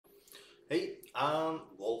Hey, and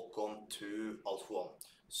welcome to Alt 1.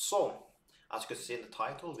 So, as you can see in the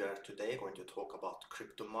title, we are today going to talk about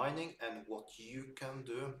crypto mining and what you can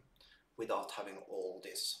do without having all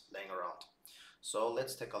this laying around. So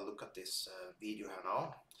let's take a look at this video here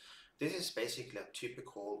now. This is basically a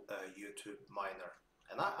typical YouTube miner.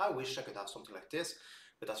 And I wish I could have something like this,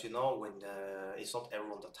 but as you know, it's not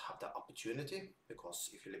everyone that have the opportunity, because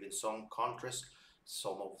if you live in some countries,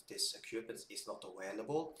 some of this equipment is not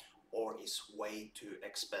available or is way too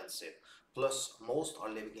expensive. Plus, most are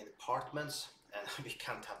living in apartments and we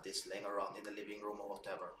can't have this laying around in the living room or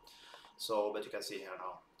whatever. So, but you can see here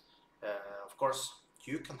now. Of course,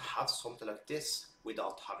 you can have something like this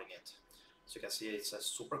without having it. So you can see it's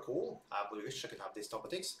super cool. I wish I could have these type of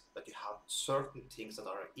things, but you have certain things that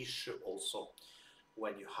are an issue also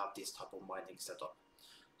when you have this type of mining setup.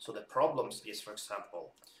 So the problems is, for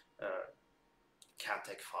example, can't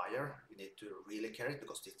take fire. You need to really care it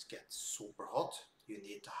because it gets super hot. You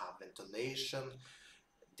need to have ventilation.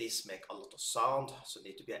 This make a lot of sound, so you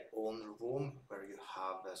need to be in your own room where you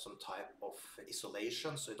have some type of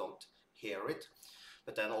isolation so you don't hear it.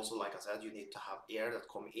 But then also, like I said, you need to have air that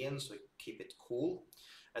come in so you keep it cool.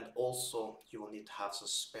 And also you will need to have some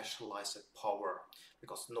specialized power,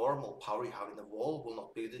 because normal power you have in the wall will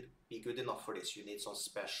not be good enough for this. You need some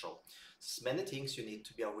special. There's many things you need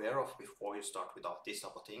to be aware of before you start without these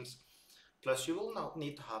type of things. Plus you will now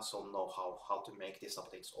need to have some know-how to make these type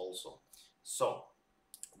of things also. So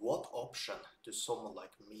what option do someone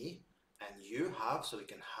like me and you have so we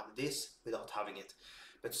can have this without having it,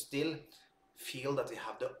 but still feel that we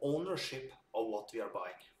have the ownership of what we are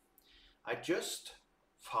buying? I just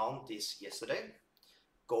found this yesterday,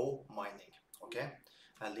 Go Mining. Okay,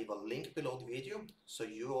 I'll leave a link below the video so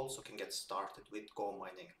you also can get started with Go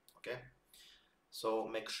Mining. Okay, so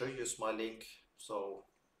make sure you use my link, so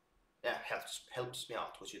yeah, helps me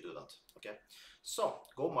out once you do that. Okay, so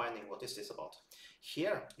Go Mining, what is this about?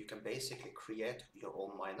 Here you can basically create your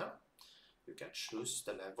own miner. You can choose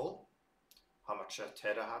the level, how much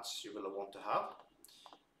terahertz you will want to have,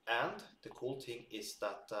 and the cool thing is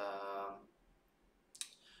that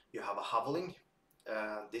you have a halving.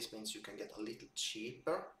 This means you can get a little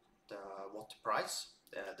cheaper the watt price,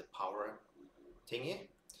 the power thingy.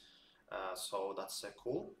 So that's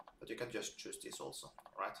cool, but you can just choose this also,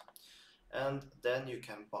 right? And then you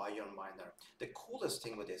can buy your miner. The coolest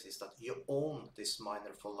thing with this is that you own this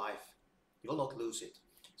miner for life. You will not lose it.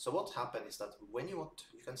 So what happens is that when you want,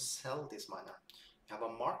 you can sell this miner. You have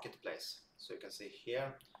a marketplace. So you can see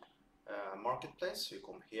here, marketplace. So you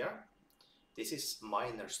come here. This is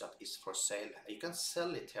miners that is for sale. You can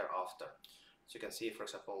sell it here after. So you can see, for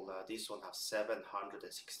example, this one has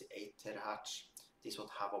 768 terahertz. This one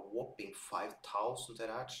have a whopping 5,000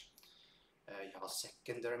 terahertz. You have a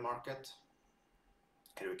secondary market.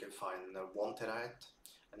 Here you can find 1 terabyte,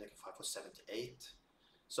 and you can find for 78.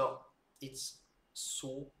 So it's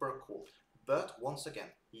super cool. But once again,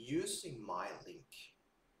 using my link,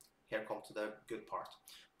 here comes to the good part.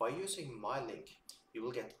 By using my link, you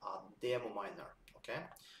will get a demo miner. Okay,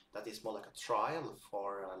 that is more like a trial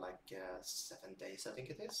for 7 days, I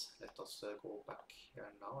think it is. Let us go back here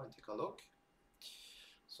now and take a look.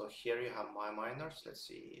 So here you have my miners. Let's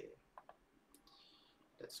see.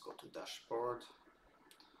 Let's go to dashboard.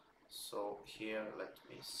 So here, let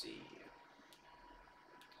me see.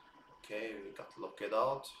 Okay, we got logged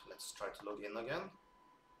out. Let's try to log in again.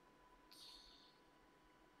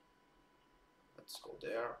 Let's go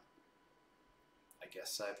there. I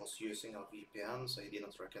guess I was using a VPN, so he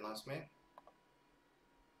didn't recognize me.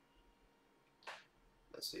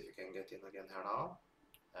 Let's see if we can get in again here now.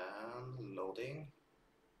 And loading.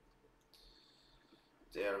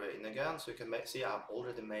 There we're in again, so you can see I've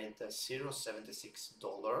already made the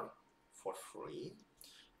 $0.76 for free.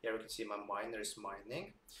 Here you can see my miner is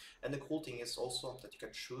mining, and the cool thing is also that you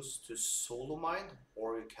can choose to solo mine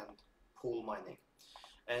or you can pool mining,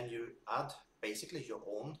 and you add basically your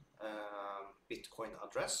own Bitcoin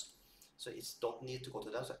address, so it don't need to go to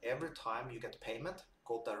them. So every time you get payment,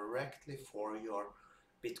 go directly for your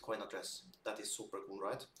Bitcoin address. That is super cool,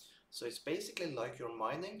 right? So it's basically like you're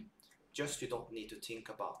mining, just you don't need to think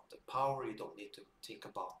about the power, you don't need to think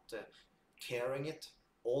about carrying it.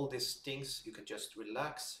 All these things you can just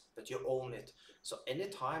relax, but you own it. So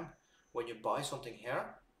anytime when you buy something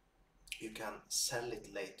here, you can sell it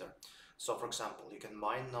later. So for example, you can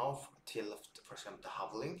mine now till, for example, the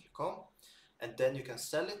halving come, and then you can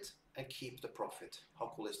sell it and keep the profit.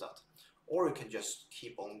 How cool is that? Or you can just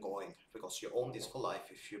keep on going because you own this for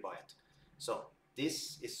life if you buy it. So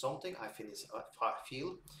this is something I feel is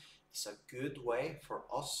a good way for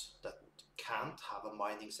us that can't have a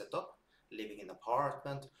mining setup, living in an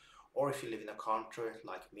apartment, Or if you live in a country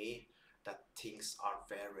like me, that things are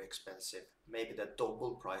very expensive, maybe the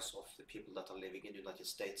double price of the people that are living in the United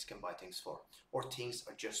States can buy things for, or things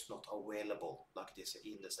are just not available like this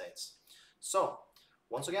in the States. So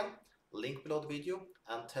once again, link below the video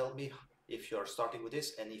and tell me if you're starting with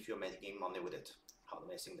this and if you're making money with it. Have an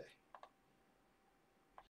amazing day.